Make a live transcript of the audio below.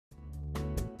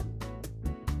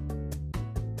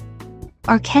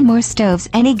Are Kenmore stoves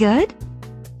any good?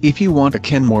 If you want a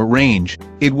Kenmore range,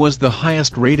 it was the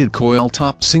highest rated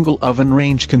coil-top single oven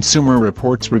range Consumer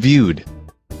Reports reviewed.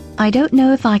 I don't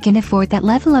know if I can afford that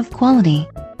level of quality.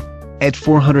 At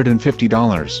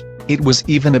 $450, it was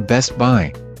even a best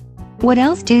buy. What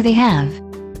else do they have?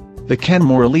 The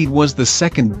Kenmore Elite was the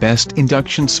second best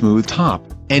induction smooth top,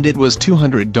 and it was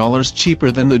 $200 cheaper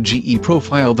than the GE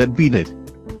profile that beat it.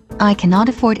 I cannot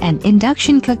afford an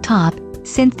induction cooktop,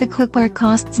 since the cookware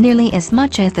costs nearly as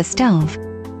much as the stove.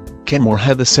 Kenmore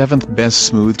had the 7th best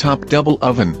smooth top double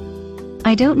oven.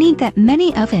 I don't need that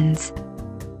many ovens.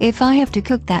 If I have to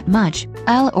cook that much,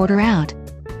 I'll order out.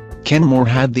 Kenmore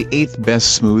had the 8th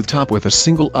best smooth top with a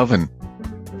single oven.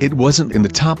 It wasn't in the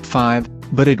top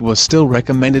 5, but it was still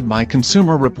recommended by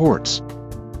Consumer Reports.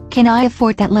 Can I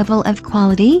afford that level of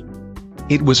quality?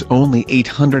 It was only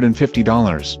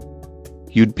 $850.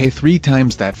 You'd pay 3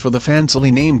 times that for the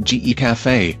fancily named GE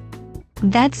Cafe.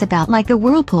 That's about like the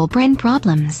Whirlpool brand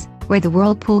problems, where the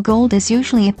Whirlpool Gold is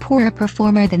usually a poorer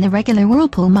performer than the regular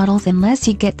Whirlpool models unless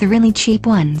you get the really cheap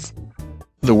ones.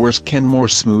 The worst Kenmore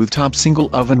smooth top single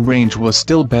oven range was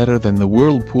still better than the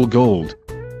Whirlpool Gold.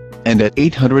 And at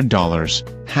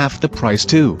 $800, half the price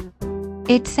too.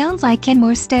 It sounds like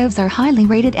Kenmore stoves are highly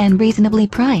rated and reasonably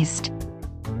priced.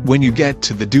 When you get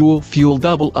to the dual fuel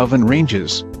double oven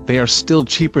ranges, they are still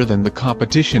cheaper than the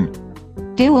competition.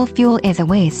 Dual fuel is a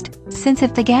waste, since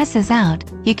if the gas is out,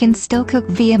 you can still cook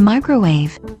via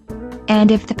microwave.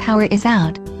 And if the power is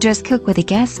out, just cook with a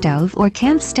gas stove or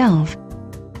camp stove.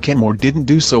 Kenmore didn't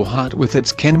do so hot with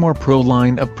its Kenmore Pro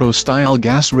line of Pro-style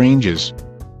gas ranges.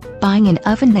 Buying an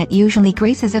oven that usually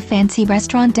graces a fancy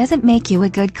restaurant doesn't make you a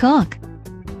good cook.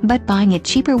 But buying a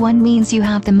cheaper one means you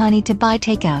have the money to buy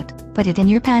takeout, put it in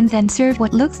your pans and serve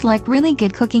what looks like really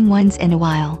good cooking once in a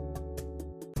while.